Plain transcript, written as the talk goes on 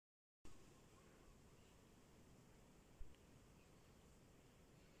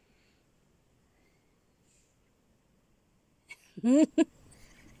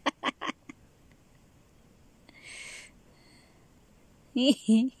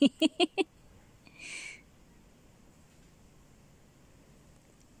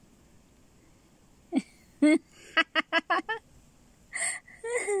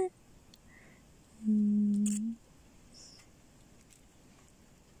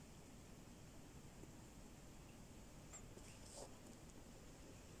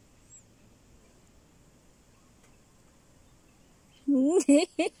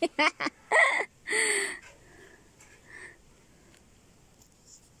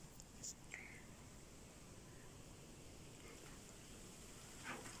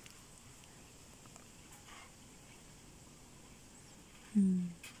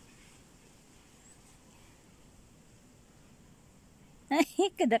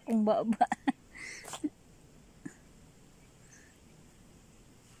Ay, kada kong baba.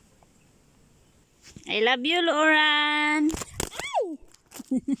 I love you, Loran. Ay!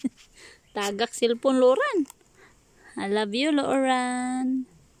 Tagak cellphone, Loran. I love you, Loran.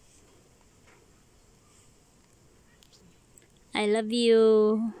 I love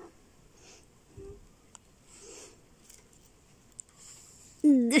you.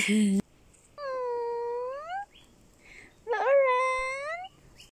 Loran.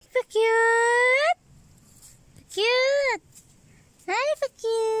 So cute. Cute. Hi, so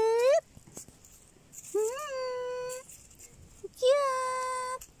cute.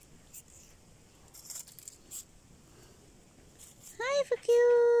 Cute. Hi, so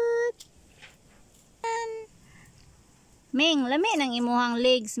cute. Ming, lami ng imuhang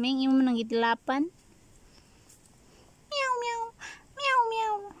legs. Ming, imo nang gitilapan. Meow, meow. Meow,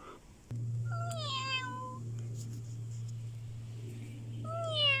 meow. Meow.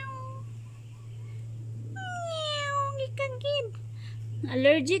 Meow. Meow. Gikagid.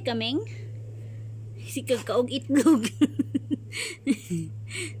 Allergic ka, Ming? Sikag kaog itlog.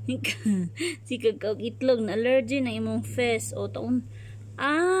 Sikag kaog itlog na allergy na imong face o taon.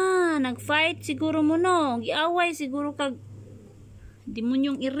 Nag-fight siguro mo no. Giaway siguro kag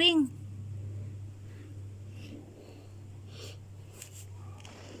demonyong iring.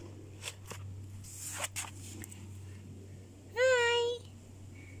 Hi.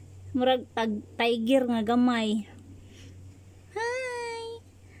 Murag tiger nga gamay. Hi.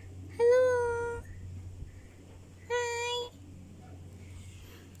 Hello. Hi.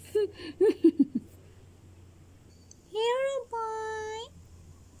 Hero boy.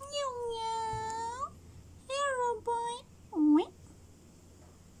 Meow meow. Hero boy. Wait.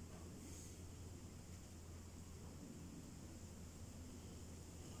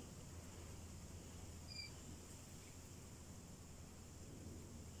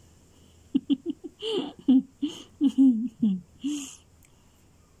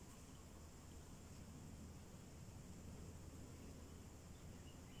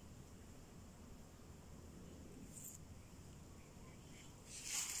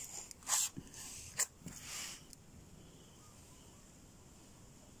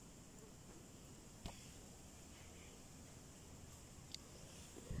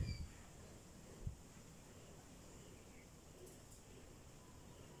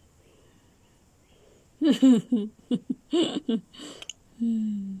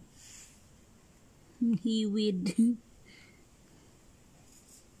 Hiwid.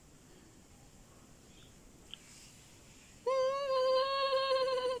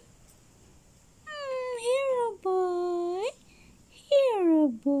 Hero boy. Hero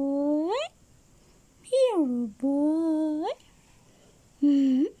boy. Hero boy.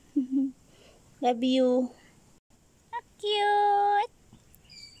 Love you. Cute.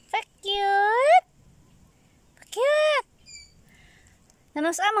 Cute. Cute.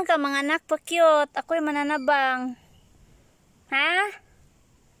 Nanos-amang ka mga anak pa cute. Ako'y mananabang. Ha?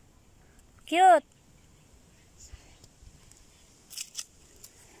 Cute.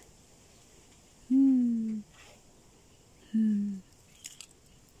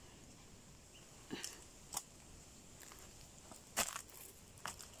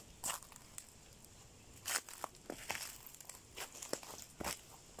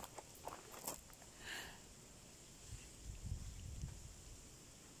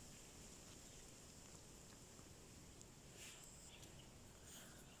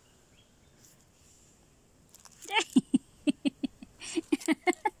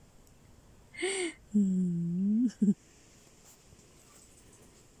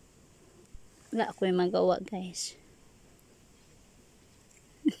 Wala ako'y magawa, guys.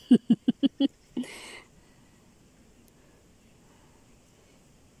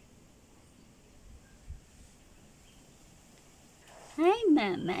 Hi,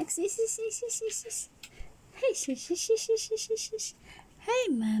 Mama. Sis. Hey, shush, shush, shush, shush, shush, shush. Hi,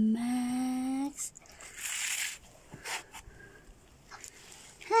 Mamax.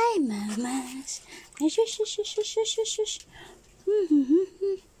 Hi, Mamax. Ay, shush, shush, shush, shush, shush, shush.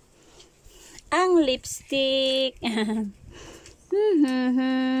 Ang lipstick.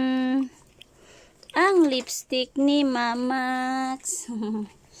 Ang lipstick ni Mamax.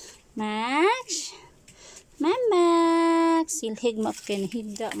 Max? Mamax. Silhig Max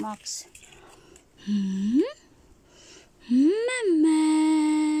kinhigda Max.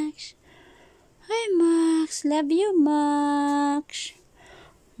 Mamax. Hi Max. Love you Max.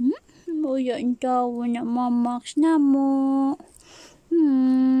 Uya ang tawa na Mamax na mo.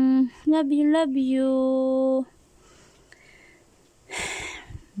 Love you, love you.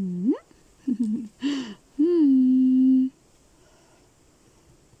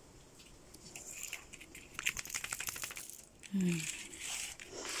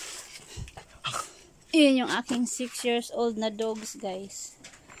 Iyan yung aking 6 years old na dogs, guys.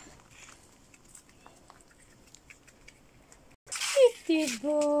 Pretty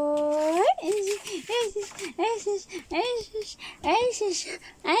boy.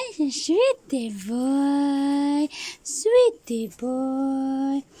 Sweetie boy. Sweetie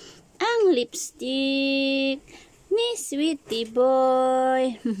boy. Ang lipstick ni Sweetie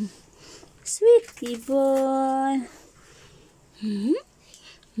boy. Sweetie boy.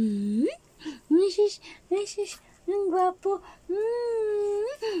 Ang gwapo.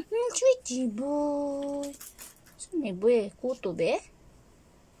 Sweetie boy. Saan may boy? Kuto be?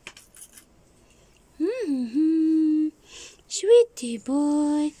 Sweetie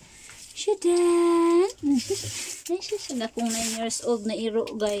boy. Shudan. Ay, akong 9 years old na iro,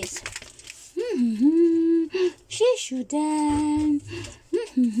 guys. Shudan.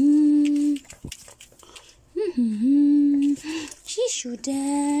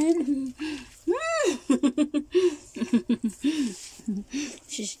 Shudan.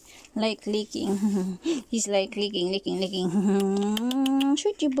 She's like licking. He's like licking.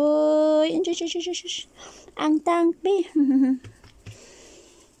 Shuti boy. Shush. Ang tangpi.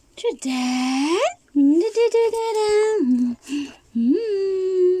 Shudan.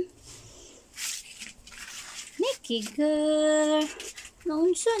 Nikki girl.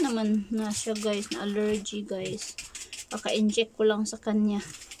 Naunsa naman na siya, guys, na allergy, guys. Paka-inject ko lang sa kanya.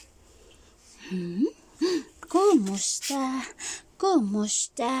 Kumusta?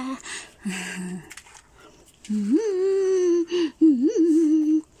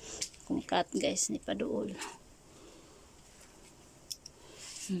 Kumikat, guys, ni Paduol.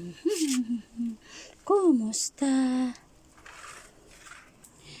 Kumusta?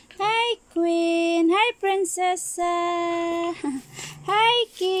 Hi, Queen. Hi, Prinsesa. Hi,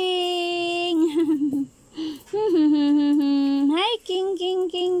 King. Hi, King.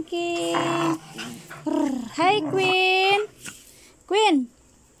 Hi, Queen.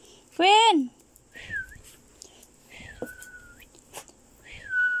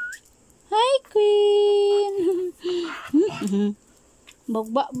 Hi, Queen.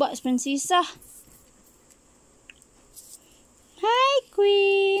 Bagbak Prinsesa. Hi,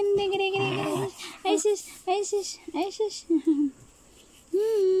 Queen. Ay, sis.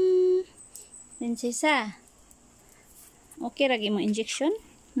 Prinsesa. Okay lagi mo injection?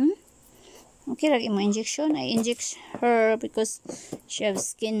 Okay lagi mo injection? I inject her because she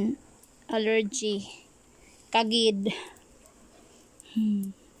has skin allergy. Kagid.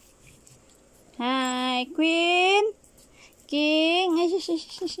 Hi, Queen. King. Ay,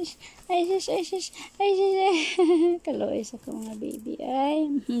 kaloy sa mga baby. Ay,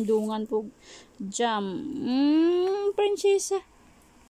 dungan po jam. Prinsesa.